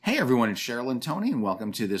Hey everyone, it's Cheryl and Tony, and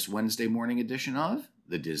welcome to this Wednesday morning edition of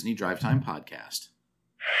the Disney Drive Time Podcast.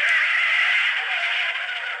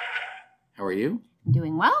 How are you?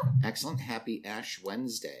 Doing well. Excellent. Happy Ash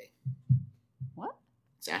Wednesday. What?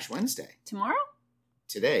 It's Ash Wednesday. Tomorrow?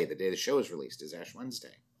 Today, the day the show is released, is Ash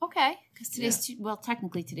Wednesday. Okay, because today's,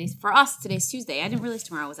 technically today's Tuesday. I didn't realize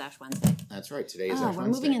tomorrow was Ash Wednesday. That's right, today is Ash Wednesday. We're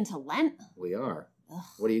moving into Lent? We are. Ugh.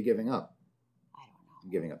 What are you giving up? I don't know. I'm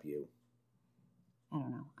giving up you. I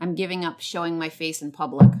don't know. I'm giving up showing my face in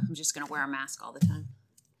public. I'm just going to wear a mask all the time.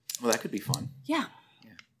 Well, that could be fun. Yeah.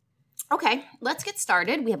 Okay, let's get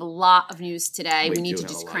started. We have a lot of news today. We need to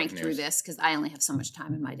just crank through this because I only have so much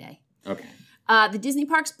time in my day. Okay. The Disney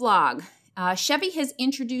Parks blog. Chevy has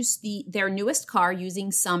introduced their newest car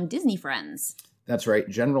using some Disney friends. That's right.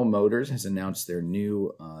 General Motors has announced their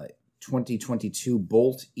new 2022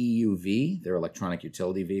 Bolt EUV, their electronic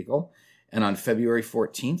utility vehicle. And on February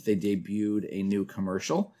 14th, they debuted a new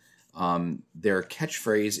commercial. Their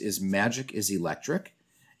catchphrase is "Magic is electric."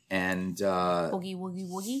 And Boogie, woogie,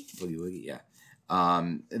 woogie. Boogie, woogie, yeah.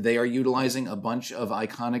 They are utilizing a bunch of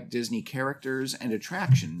iconic Disney characters and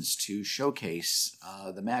attractions to showcase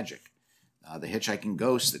the magic. The Hitchhiking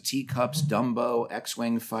Ghost, the Teacups, Dumbo,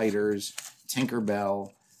 X-Wing Fighters,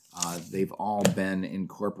 Tinkerbell. They've all been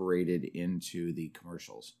incorporated into the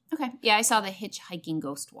commercials. Okay. Yeah, I saw the Hitchhiking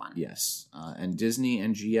Ghost one. Yes. And Disney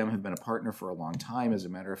and GM have been a partner for a long time. As a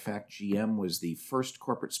matter of fact, GM was the first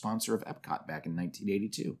corporate sponsor of Epcot back in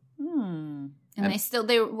 1982. And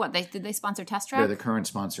did they sponsor Test Track? They're the current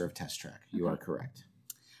sponsor of Test Track. You are correct.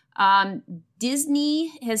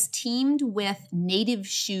 Disney has teamed with Native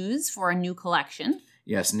Shoes for a new collection.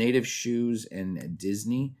 Yes, Native Shoes and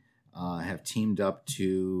Disney have teamed up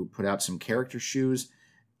to put out some character shoes.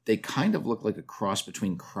 They kind of look like a cross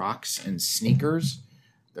between Crocs and sneakers.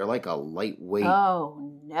 They're like a lightweight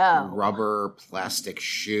rubber plastic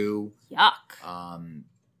shoe. Yuck.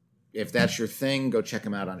 If that's your thing, go check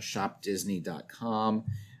them out on shopdisney.com.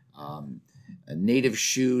 Native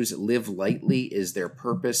Shoes Live Lightly is their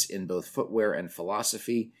purpose in both footwear and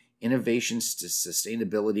philosophy. Innovations to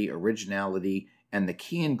sustainability, originality, and the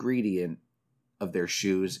key ingredient of their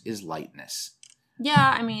shoes is lightness.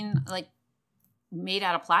 Yeah, I mean, like made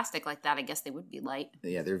out of plastic like that, I guess they would be light.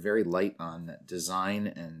 Yeah, they're very light on design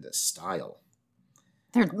and style.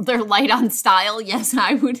 They're light on style, yes.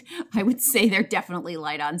 I would say they're definitely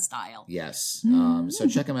light on style. Yes. So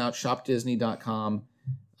check them out, shopdisney.com.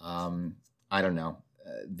 I don't know.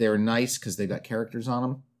 They're nice because they got characters on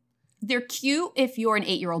them. They're cute if you're an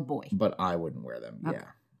 8-year-old boy. But I wouldn't wear them, okay.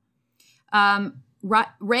 Yeah.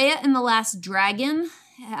 Raya and the Last Dragon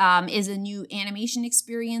is a new animation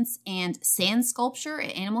experience and sand sculpture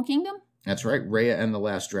at Animal Kingdom. That's right. Raya and the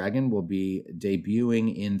Last Dragon will be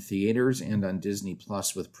debuting in theaters and on Disney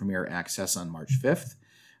Plus with premiere access on March 5th.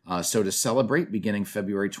 So to celebrate, beginning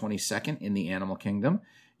February 22nd in the Animal Kingdom,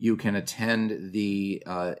 you can attend the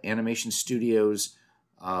Animation Studios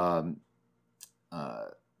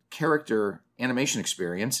character animation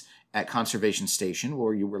experience at Conservation Station,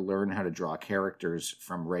 where you will learn how to draw characters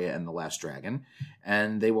from Raya and the Last Dragon.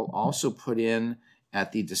 And they will also put in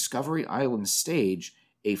at the Discovery Island stage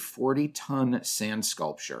a 40-ton sand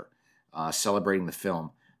sculpture celebrating the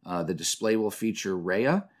film. The display will feature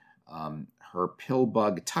Raya, her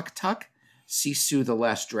pillbug Tuk Tuk, Sisu the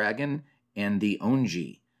Last Dragon, and the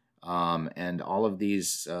Onji. And all of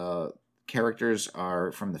these characters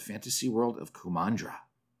are from the fantasy world of Kumandra.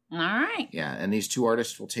 All right. Yeah, and these two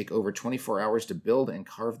artists will take over 24 hours to build and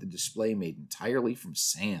carve the display made entirely from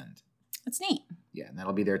sand. That's neat. Yeah, and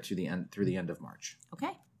that'll be there through the end of March.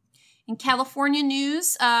 Okay. In California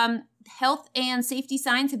news, health and safety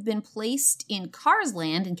signs have been placed in Cars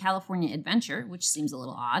Land in California Adventure, which seems a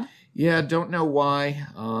little odd. Yeah, don't know why.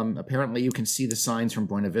 Apparently you can see the signs from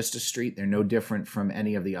Buena Vista Street. They're no different from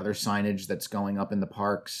any of the other signage that's going up in the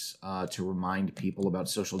parks to remind people about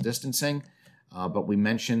social distancing. But we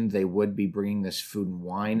mentioned they would be bringing this food and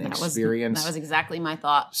wine experience. That was exactly my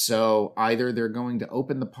thought. So either they're going to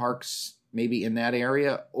open the parks maybe in that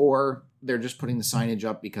area, or they're just putting the signage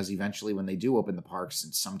up because eventually when they do open the parks,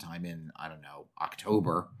 and sometime in, I don't know,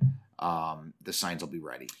 October, the signs will be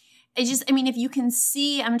ready. If you can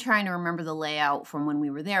see, I'm trying to remember the layout from when we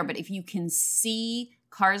were there, but if you can see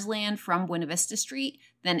Cars Land from Buena Vista Street,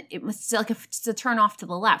 then it must it's a turn off to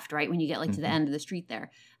the left, right? When you get to the end of the street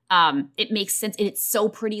there. It makes sense. It's so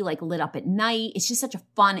pretty, lit up at night. It's just such a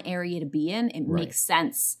fun area to be in. It makes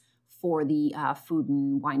sense for the food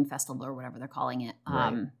and wine festival or whatever they're calling it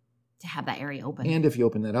to have that area open. And if you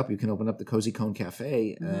open that up, you can open up the Cozy Cone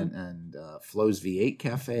Cafe and Flo's V8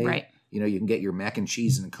 Cafe. Right. You can get your mac and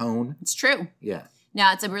cheese in a cone. It's true. Yeah.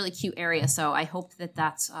 Now it's a really cute area, so I hope that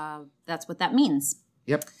that's what that means.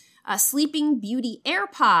 Yep. Sleeping Beauty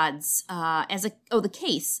AirPods the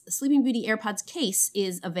case. Sleeping Beauty AirPods case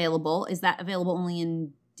is available. Is that available only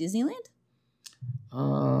in Disneyland?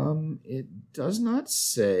 It does not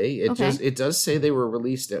say. It does say they were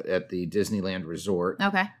released at the Disneyland Resort.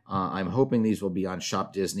 Okay. I'm hoping these will be on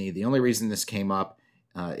Shop Disney. The only reason this came up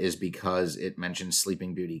is because it mentioned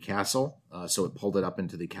Sleeping Beauty Castle, so it pulled it up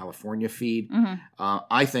into the California feed. Mm-hmm.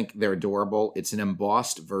 I think they're adorable. It's an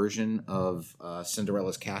embossed version of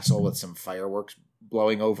Cinderella's castle with some fireworks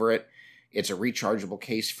blowing over it. It's a rechargeable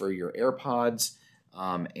case for your AirPods,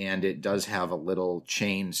 and it does have a little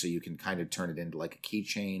chain, so you can kind of turn it into like a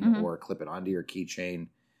keychain or clip it onto your keychain.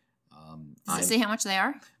 Does it say how much they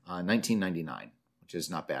are? $19.99, which is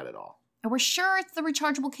not bad at all. And we're sure it's the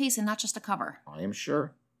rechargeable case and not just a cover. I am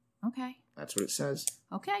sure. Okay. That's what it says.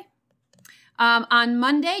 Okay. On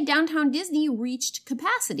Monday, Downtown Disney reached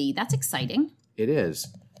capacity. That's exciting. It is.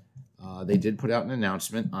 They did put out an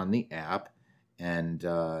announcement on the app, and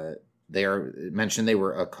they mentioned they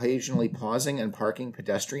were occasionally pausing and parking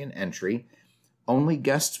pedestrian entry. Only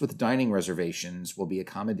guests with dining reservations will be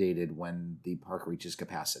accommodated when the park reaches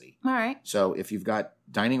capacity. All right. So if you've got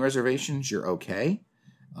dining reservations, you're okay.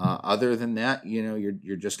 Other than that,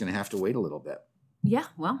 you're just going to have to wait a little bit. Yeah,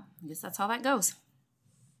 well, I guess that's how that goes.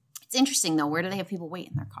 It's interesting, though. Where do they have people wait?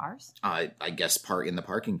 In their cars? I guess in the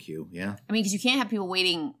parking queue, yeah. I mean, because you can't have people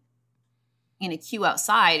waiting in a queue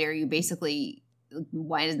outside, or you basically,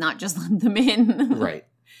 why does not just let them in? Right.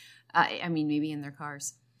 I mean, maybe in their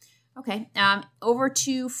cars. Okay. Over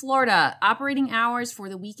to Florida. Operating hours for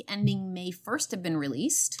the week ending May 1st have been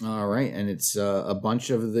released. All right. And it's a bunch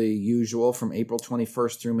of the usual from April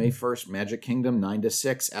 21st through May 1st. Magic Kingdom, 9 to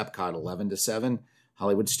 6. Epcot, 11 to 7.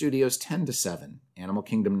 Hollywood Studios, 10 to 7. Animal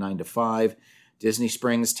Kingdom, 9 to 5. Disney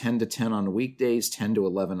Springs, 10 to 10 on the weekdays, 10 to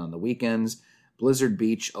 11 on the weekends. Blizzard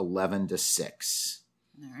Beach, 11 to 6.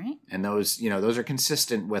 All right. And those are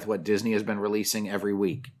consistent with what Disney has been releasing every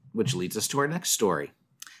week, which leads us to our next story.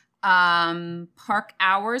 Park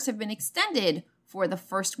hours have been extended for the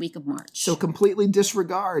first week of March. So completely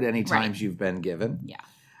disregard any times you've been given.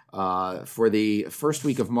 Yeah. For the first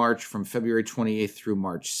week of March, from February 28th through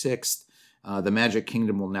March 6th, the Magic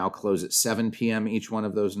Kingdom will now close at 7 p.m. each one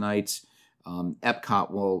of those nights.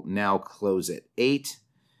 Epcot will now close at 8.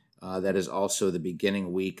 That is also the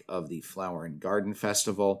beginning week of the Flower and Garden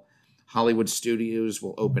Festival. Hollywood Studios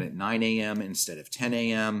will open at 9 a.m. instead of 10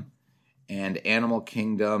 a.m., and Animal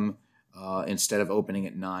Kingdom, instead of opening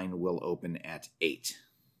at 9, will open at 8.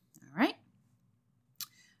 All right.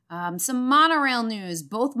 Some monorail news.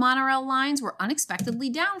 Both monorail lines were unexpectedly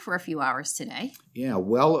down for a few hours today. Yeah,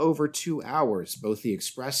 well over 2 hours. Both the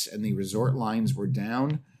express and the resort lines were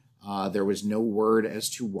down. There was no word as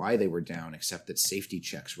to why they were down, except that safety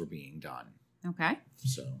checks were being done. Okay.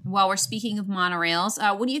 So, while we're speaking of monorails,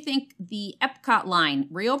 what do you think, the Epcot line,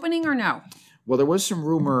 reopening or no? Well, there was some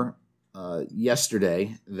rumor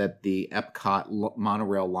yesterday that the Epcot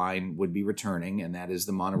monorail line would be returning, and that is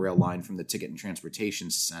the monorail line from the Ticket and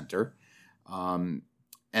Transportation Center. And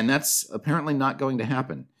that's apparently not going to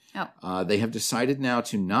happen. Oh. They have decided now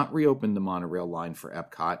to not reopen the monorail line for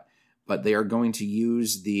Epcot, but they are going to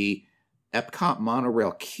use the Epcot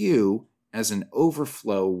monorail queue as an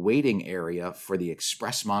overflow waiting area for the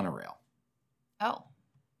express monorail. Oh.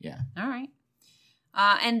 Yeah. All right.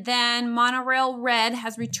 And then Monorail Red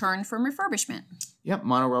has returned from refurbishment. Yep,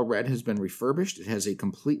 Monorail Red has been refurbished. It has a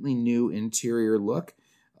completely new interior look,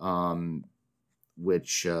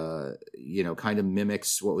 which kind of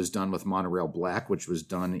mimics what was done with Monorail Black, which was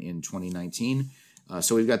done in 2019.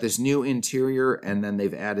 So we've got this new interior, and then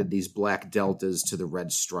they've added these black deltas to the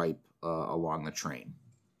red stripe along the train.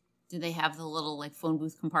 Do they have the little phone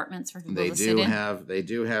booth compartments for people They to sit in? They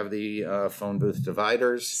do have the phone booth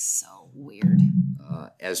dividers. So weird.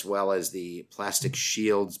 As well as the plastic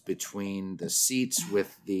shields between the seats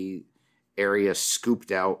with the area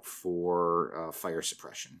scooped out for fire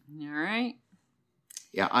suppression. All right.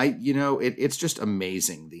 Yeah, it's just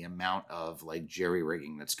amazing the amount of jerry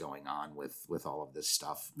rigging that's going on with all of this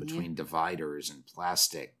stuff between dividers and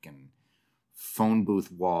plastic and phone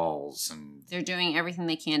booth walls, and they're doing everything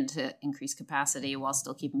they can to increase capacity while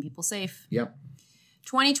still keeping people safe. Yep.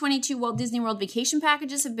 2022 Walt Disney World vacation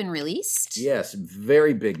packages have been released. Yes,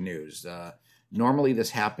 very big news. Normally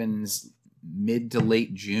this happens mid to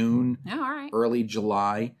late June, all right, early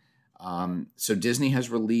July. So Disney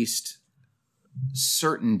has released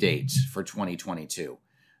certain dates for 2022.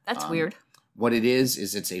 That's weird. What it is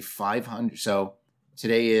it's a 500. So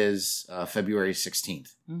today is February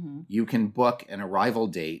 16th. Mm-hmm. You can book an arrival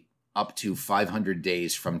date up to 500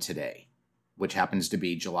 days from today which happens to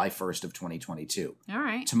be July 1st of 2022. All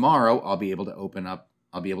right. Tomorrow, I'll be able to book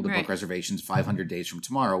Right. reservations 500 days from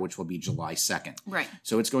tomorrow, which will be July 2nd. Right.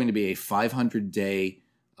 So it's going to be a 500-day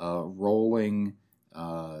rolling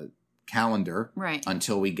calendar Right.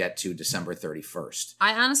 until we get to December 31st.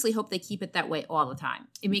 I honestly hope they keep it that way all the time.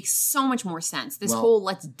 It makes so much more sense. This Well, whole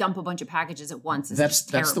let's dump a bunch of packages at once is That's just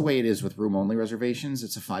the terrible. way it is with room-only reservations.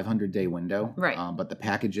 It's a 500-day window. Right. But the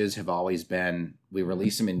packages have always been, we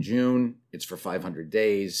release them in June. It's for 500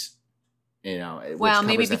 days. Which Well,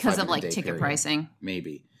 maybe covers that because of 500-day ticket period. pricing.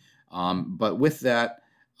 Maybe. But with that,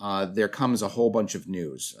 there comes a whole bunch of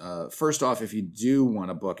news. First off, if you do want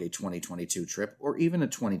to book a 2022 trip or even a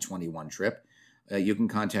 2021 trip, you can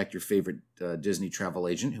contact your favorite Disney travel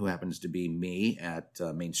agent, who happens to be me at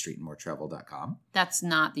mainstreetandmoretravel.com. That's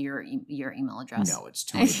not your email address. No, it's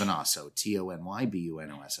Tony Bonosso,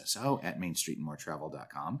 TonyBunosso at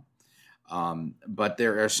mainstreetandmoretravel.com. But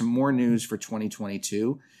there are some more news for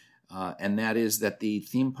 2022, and that is that the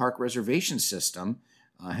theme park reservation system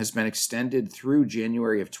has been extended through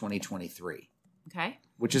January of 2023, Okay.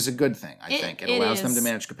 which is a good thing, I think. It allows them to is.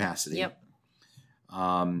 manage capacity. Yep.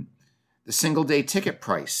 The single-day ticket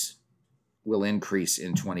price will increase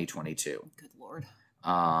in 2022. Good Lord.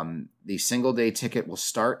 The single-day ticket will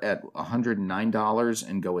start at $109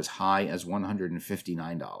 and go as high as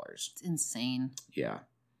 $159. It's insane. Yeah.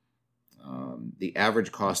 The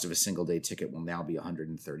average cost of a single-day ticket will now be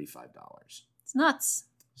 $135. It's nuts.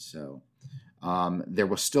 So there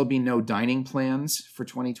will still be no dining plans for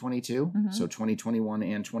 2022. Mhm. So 2021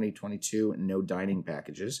 and 2022, no dining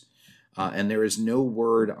packages. And there is no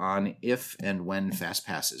word on if and when Fast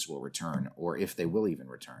Passes will return, or if they will even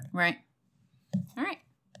return. Right. All right.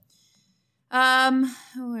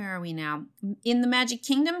 Where are we now? In the Magic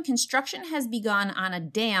Kingdom, construction has begun on a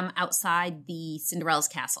dam outside the Cinderella's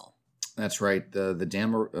castle. That's right. The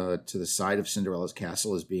dam to the side of Cinderella's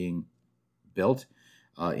castle is being built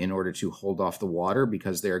in order to hold off the water,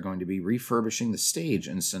 because they are going to be refurbishing the stage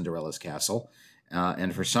in Cinderella's castle.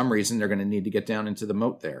 And for some reason, they're going to need to get down into the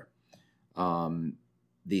moat there.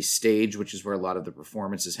 The stage, which is where a lot of the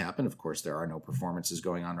performances happen, of course there are no performances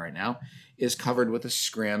going on right now, is covered with a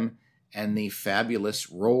scrim and the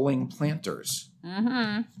fabulous rolling planters.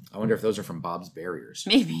 Mm-hmm. I wonder if those are from Bob's Barriers.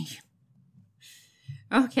 Maybe.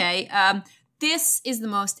 Okay. This is the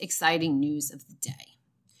most exciting news of the day.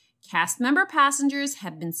 Cast member passengers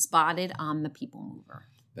have been spotted on the People Mover.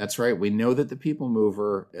 That's right. We know that the People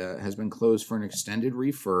Mover has been closed for an extended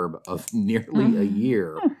refurb of nearly a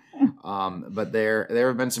year. But there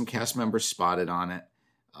have been some cast members spotted on it.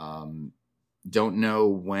 Don't know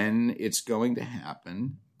when it's going to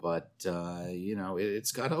happen, but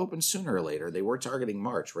it's got to open sooner or later. They were targeting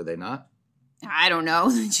March, were they not? I don't know.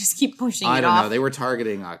 Just keep pushing I it don't off. know. They were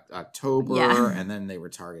targeting October, Yeah. and then they were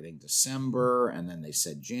targeting December, and then they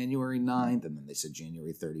said January 9th, and then they said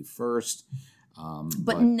January 31st.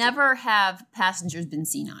 But never have passengers been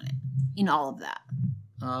seen on it in all of that.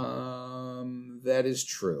 That is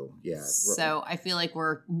true. Yeah. So I feel like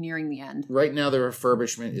we're nearing the end. Right now, the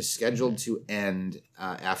refurbishment is scheduled to end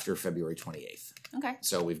after February 28th. Okay.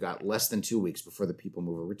 So we've got less than 2 weeks before the People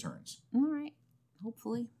Mover returns. All right.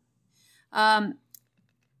 Hopefully.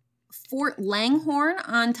 Fort Langhorne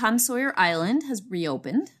on Tom Sawyer Island has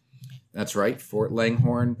reopened. That's right. Fort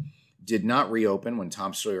Langhorne did not reopen when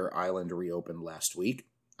Tom Sawyer Island reopened last week,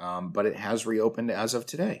 but it has reopened as of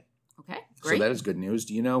today. Okay, great. So that is good news.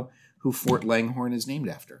 Do you know who Fort Langhorne is named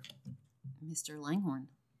after? Mr. Langhorne.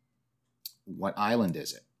 What island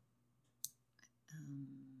is it?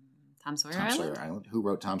 Tom Sawyer Tom Island? Sawyer Island. Who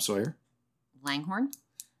wrote Tom Sawyer? Langhorne.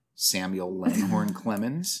 Samuel Langhorne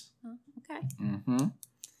Clemens. Oh, okay. Mm-hmm.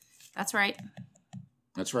 That's right.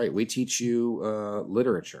 That's right. We teach you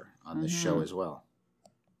literature on this show as well.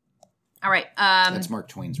 All right. That's Mark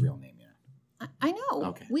Twain's real name, yeah. I know.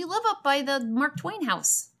 Okay. We live up by the Mark Twain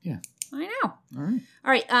house. Yeah. I know. All right.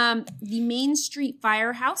 All right. The Main Street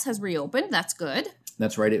Firehouse has reopened. That's good.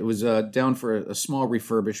 That's right. It was down for a small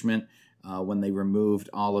refurbishment when they removed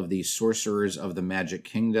all of the Sorcerers of the Magic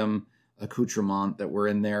Kingdom accoutrement that were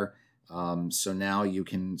in there. So now you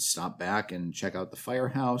can stop back and check out the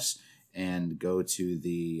firehouse and go to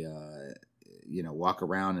the, walk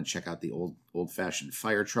around and check out the old-fashioned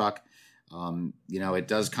fire truck. It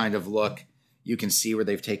does kind of look, you can see where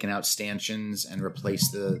they've taken out stanchions and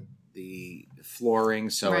replaced the flooring.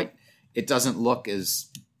 So Right. it doesn't look as,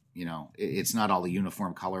 it's not all the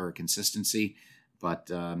uniform color or consistency,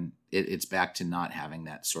 but it's back to not having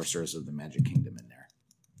that Sorcerers of the Magic Kingdom in there.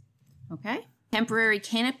 Okay. Temporary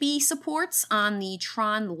canopy supports on the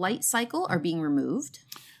Tron Light Cycle are being removed.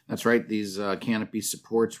 That's right. These canopy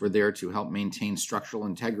supports were there to help maintain structural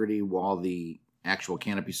integrity while the actual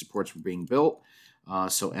canopy supports were being built.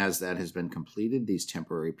 So as that has been completed, these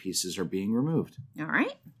temporary pieces are being removed. All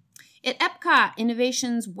right. At Epcot,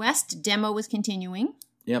 Innovations West demo is continuing.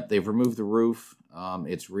 Yep, they've removed the roof.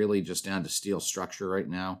 It's really just down to steel structure right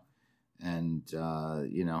now. And,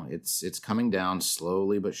 it's coming down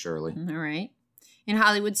slowly but surely. All right. In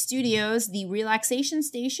Hollywood Studios, the relaxation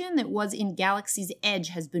station that was in Galaxy's Edge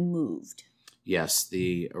has been moved. Yes,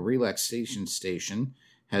 the relaxation station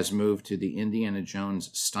has moved to the Indiana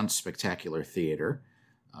Jones Stunt Spectacular Theater.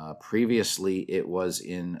 Previously, it was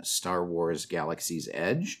in Star Wars Galaxy's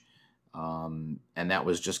Edge, and that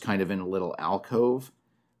was just kind of in a little alcove.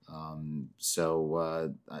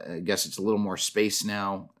 So I guess it's a little more space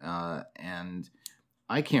now, and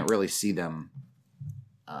I can't really see them,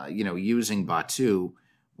 using Batuu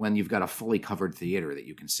when you've got a fully covered theater that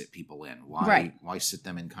you can sit people in. Why sit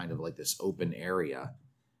them in kind of like this open area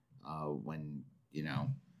when,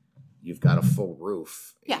 you've got a full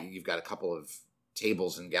roof? Yeah. You've got a couple of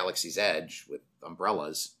tables in Galaxy's Edge with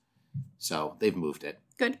umbrellas. So they've moved it.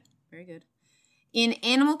 Good. Very good. In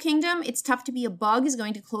Animal Kingdom, It's Tough to Be a Bug is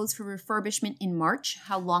going to close for refurbishment in March.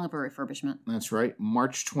 How long of a refurbishment? That's right.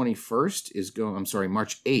 March 21st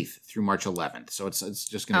March 8th through March 11th. So it's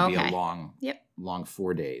just going to be a long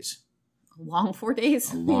 4 days. A long 4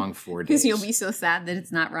 days? A long 4 days. Because you'll be so sad that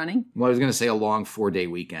it's not running. Well, I was going to say a long 4-day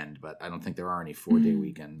weekend, but I don't think there are any 4-day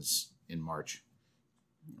weekends in March.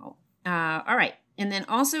 No. All right. And then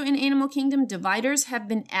also in Animal Kingdom, dividers have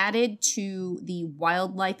been added to the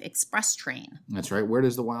Wildlife Express train. That's right. Where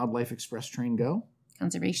does the Wildlife Express train go?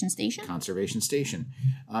 Conservation Station. Conservation Station.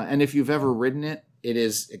 And if you've ever ridden it, it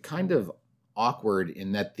is kind of awkward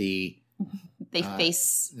in that they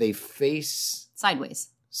face sideways.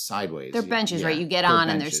 Sideways. They're benches, right? You get on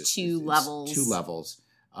and there's two levels. Two levels.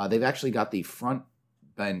 They've actually got the front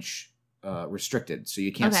bench restricted, so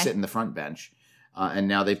you can't sit in the front bench. And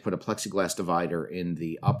now they've put a plexiglass divider in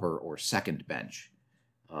the upper or second bench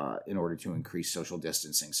in order to increase social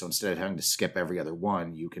distancing. So instead of having to skip every other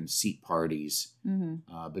one, you can seat parties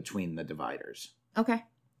between the dividers. Okay.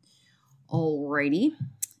 Alrighty.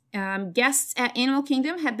 Guests at Animal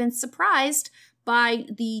Kingdom have been surprised by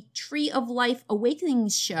the Tree of Life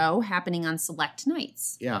Awakenings show happening on select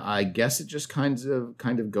nights. Yeah, I guess it just kind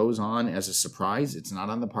of goes on as a surprise. It's not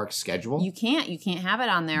on the park schedule. You can't have it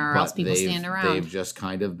on there or else people stand around. They've just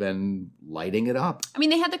kind of been lighting it up. I mean,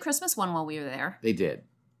 they had the Christmas one while we were there. They did.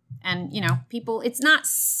 And, people, it's not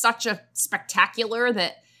such a spectacular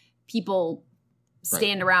that people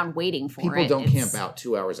stand around waiting for People it. People don't camp out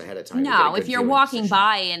 2 hours ahead of time. No, if you're walking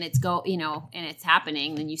by and it's and it's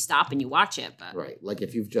happening, then you stop and you watch it. But. Right. Like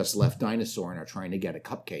if you've just left Dinosaur and are trying to get a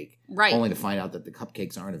cupcake. Right. Only to find out that the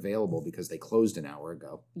cupcakes aren't available because they closed an hour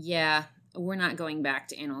ago. Yeah. We're not going back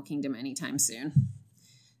to Animal Kingdom anytime soon.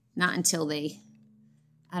 Not until they,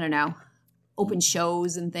 open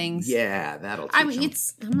shows and things. Yeah, that'll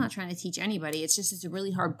teach them. I'm not trying to teach anybody. It's just, it's a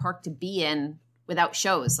really hard park to be in without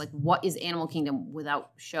shows. Like, what is Animal Kingdom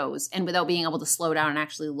without shows and without being able to slow down and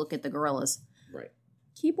actually look at the gorillas? Right.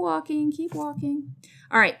 Keep walking.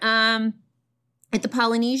 All right. At the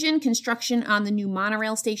Polynesian, construction on the new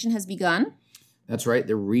monorail station has begun. That's right.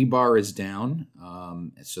 The rebar is down.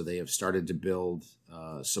 So they have started to build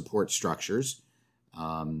support structures.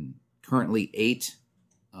 Currently,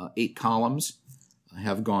 eight columns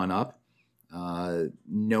have gone up.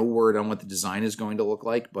 No word on what the design is going to look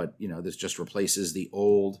like, but this just replaces the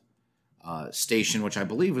old station, which I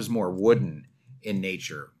believe was more wooden in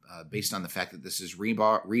nature. Based on the fact that this is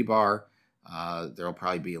rebar, there'll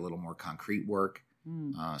probably be a little more concrete work,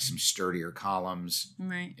 some sturdier columns,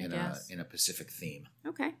 right? In a Pacific theme.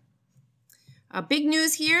 Okay. Big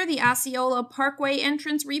news here: the Osceola Parkway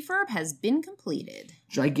entrance refurb has been completed.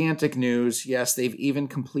 Gigantic news! Yes, they've even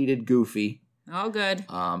completed Goofy. Oh, good.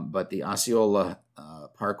 But the Osceola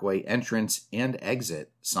Parkway entrance and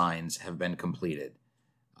exit signs have been completed.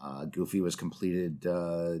 Goofy was completed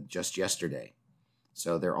just yesterday.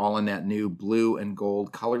 So they're all in that new blue and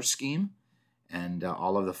gold color scheme, and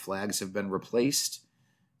all of the flags have been replaced.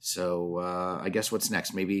 So I guess what's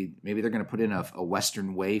next? Maybe they're going to put in a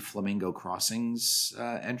Western Way Flamingo Crossings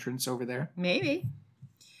entrance over there? Maybe.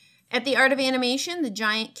 At the Art of Animation, the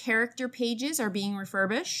giant character pages are being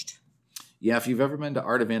refurbished. Yeah, if you've ever been to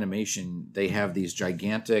Art of Animation, they have these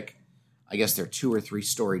gigantic, I guess they're 2 or 3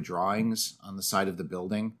 story drawings on the side of the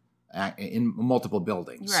building, in multiple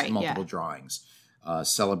buildings, multiple drawings,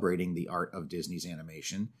 celebrating the art of Disney's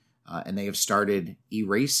animation. And they have started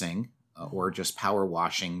erasing or just power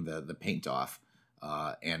washing the paint off,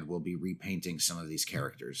 and will be repainting some of these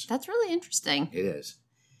characters. That's really interesting. It is.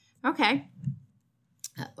 Okay.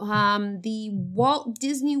 The Walt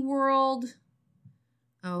Disney World.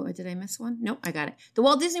 Oh, did I miss one? Nope, I got it. The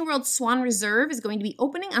Walt Disney World Swan Reserve is going to be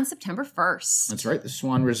opening on September 1st. That's right. The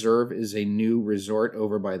Swan Reserve is a new resort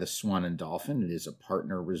over by the Swan and Dolphin. It is a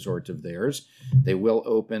partner resort of theirs. They will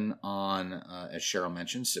open on, as Cheryl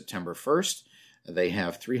mentioned, September 1st. They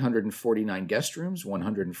have 349 guest rooms,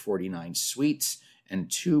 149 suites,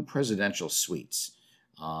 and 2 presidential suites.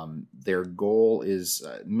 Their goal is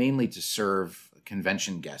mainly to serve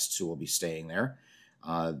convention guests who will be staying there.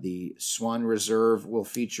 The Swan Reserve will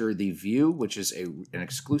feature The View, which is an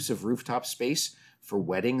exclusive rooftop space for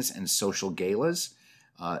weddings and social galas,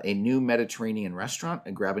 a new Mediterranean restaurant,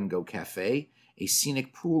 a grab-and-go cafe, a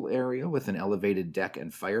scenic pool area with an elevated deck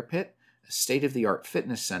and fire pit, a state-of-the-art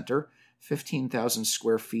fitness center, 15,000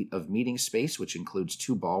 square feet of meeting space, which includes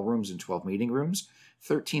 2 ballrooms and 12 meeting rooms,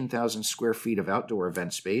 13,000 square feet of outdoor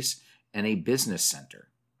event space, and a business center.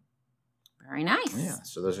 Very nice. Yeah,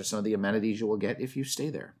 so those are some of the amenities you will get if you stay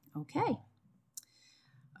there. Okay.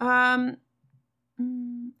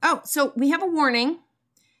 So we have a warning.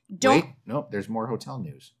 Wait, nope, there's more hotel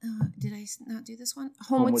news. Did I not do this one?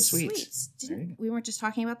 Homewood Suites. We weren't just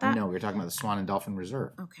talking about that? No, we were talking about the Swan and Dolphin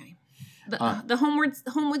Reserve. Okay. The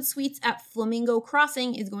Homewood Suites at Flamingo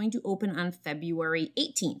Crossing is going to open on February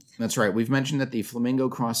 18th. That's right. We've mentioned that the Flamingo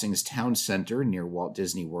Crossings Town Center near Walt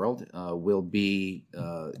Disney World will be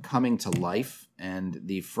coming to life, and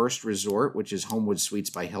the first resort, which is Homewood Suites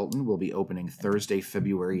by Hilton, will be opening Thursday,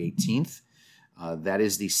 February 18th. That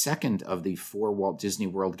is the second of the 4 Walt Disney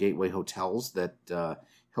World Gateway hotels that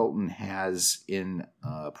Hilton has in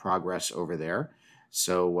progress over there.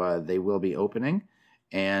 So they will be opening.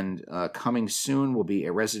 And coming soon will be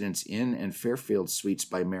a Residence Inn and Fairfield Suites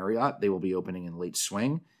by Marriott. They will be opening in late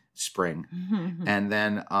spring. And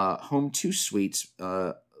then Home 2 Suites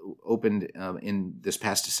opened in this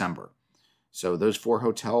past December. So those 4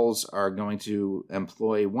 hotels are going to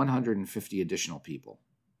employ 150 additional people.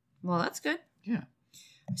 Well, that's good. Yeah.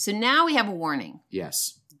 So now we have a warning.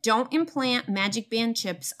 Yes. Don't implant Magic Band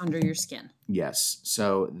chips under your skin. Yes.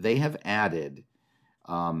 So they have added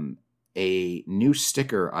a new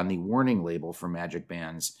sticker on the warning label for Magic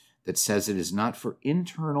Bands that says it is not for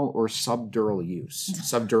internal or subdermal use.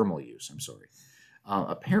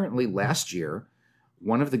 Apparently last year,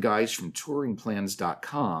 one of the guys from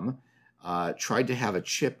touringplans.com tried to have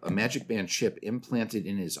a Magic Band chip implanted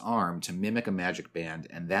in his arm to mimic a Magic Band,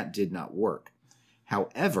 and that did not work.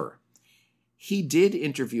 However, he did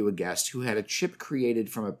interview a guest who had a chip created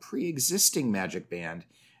from a pre-existing Magic Band.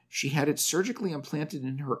 She had it surgically implanted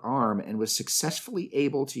in her arm and was successfully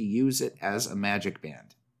able to use it as a Magic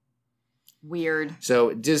Band. Weird.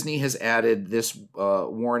 So Disney has added this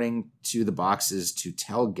warning to the boxes to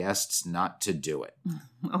tell guests not to do it.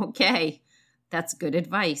 Okay. That's good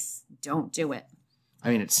advice. Don't do it. I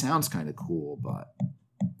mean, it sounds kind of cool, but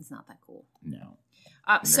it's not that cool. No.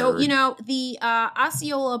 So, the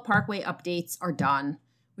Osceola Parkway updates are done,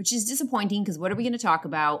 which is disappointing because what are we going to talk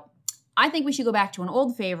about? I think we should go back to an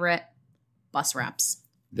old favorite, bus wraps.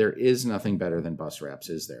 There is nothing better than bus wraps,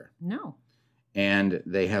 is there? No. And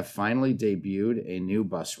they have finally debuted a new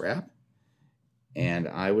bus wrap. And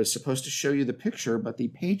I was supposed to show you the picture, but the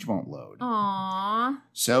page won't load. Aww.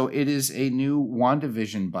 So it is a new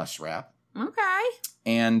WandaVision bus wrap. Okay.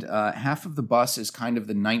 And half of the bus is kind of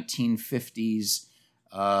the 1950s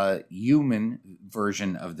human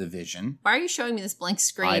version of the Vision. Why are you showing me this blank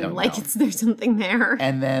screen? I don't know. There's something there.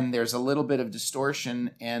 And then there's a little bit of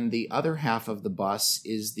distortion, and the other half of the bus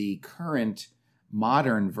is the current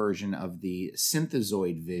modern version of the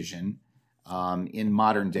synthezoid Vision in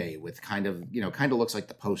modern day, with kind of looks like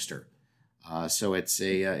the poster. So it's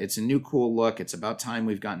a new cool look. It's about time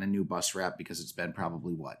we've gotten a new bus wrap because it's been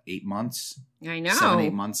probably 8 months? I know.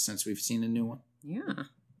 7-8 months since we've seen a new one. Yeah.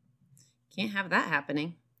 Can't have that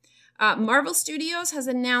happening. Marvel Studios has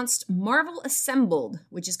announced Marvel Assembled,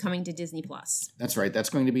 which is coming to Disney+. That's right. That's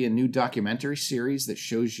going to be a new documentary series that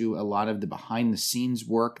shows you a lot of the behind-the-scenes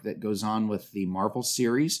work that goes on with the Marvel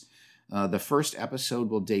series. The first episode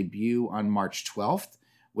will debut on March 12th,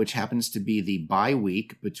 which happens to be the bye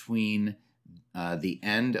week between the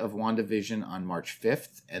end of WandaVision on March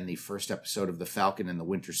 5th and the first episode of The Falcon and the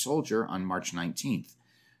Winter Soldier on March 19th.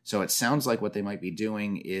 So it sounds like what they might be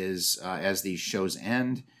doing is, as these shows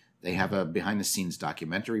end, they have a behind-the-scenes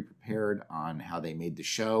documentary prepared on how they made the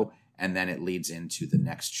show, and then it leads into the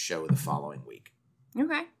next show the following week.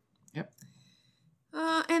 Okay. Yep.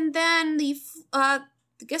 And then I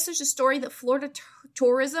guess there's a story that Florida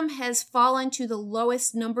tourism has fallen to the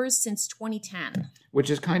lowest numbers since 2010. Which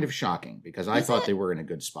is kind of shocking, because I thought they were in a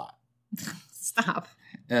good spot. Stop.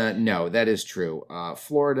 No, that is true.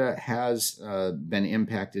 Florida has been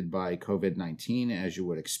impacted by COVID-19, as you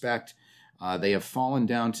would expect. They have fallen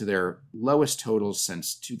down to their lowest totals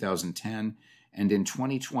since 2010. And in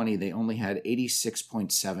 2020, they only had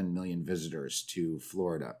 86.7 million visitors to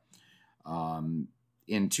Florida.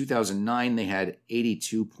 In 2009, they had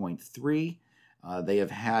 82.3. They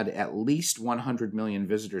have had at least 100 million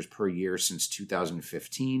visitors per year since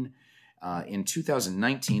 2015. In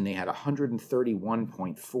 2019, they had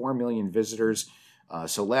 131.4 million visitors.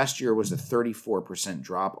 So last year was a 34%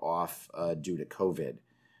 drop off due to COVID.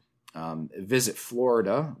 Visit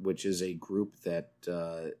Florida, which is a group that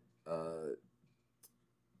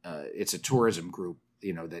it's a tourism group,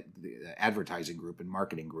 that the advertising group and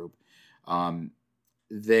marketing group.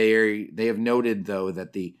 They have noted, though,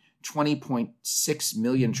 that the 20.6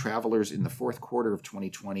 million travelers in the fourth quarter of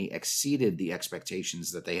 2020 exceeded the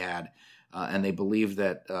expectations that they had, and they believe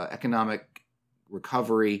that economic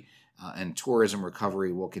recovery and tourism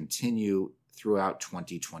recovery will continue throughout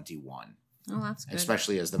 2021. Oh, that's good.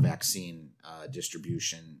 Especially as the vaccine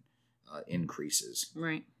distribution increases.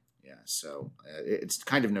 Right. Yeah, so it's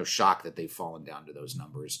kind of no shock that they've fallen down to those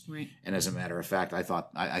numbers. Right. And as a matter of fact,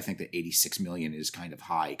 I think that 86 million is kind of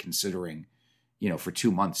high considering, for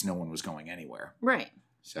 2 months no one was going anywhere. Right.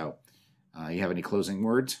 So, you have any closing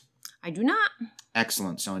words? I do not.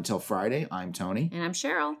 Excellent. So until Friday, I'm Tony. And I'm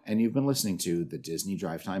Cheryl. And you've been listening to the Disney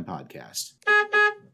Drive Time Podcast.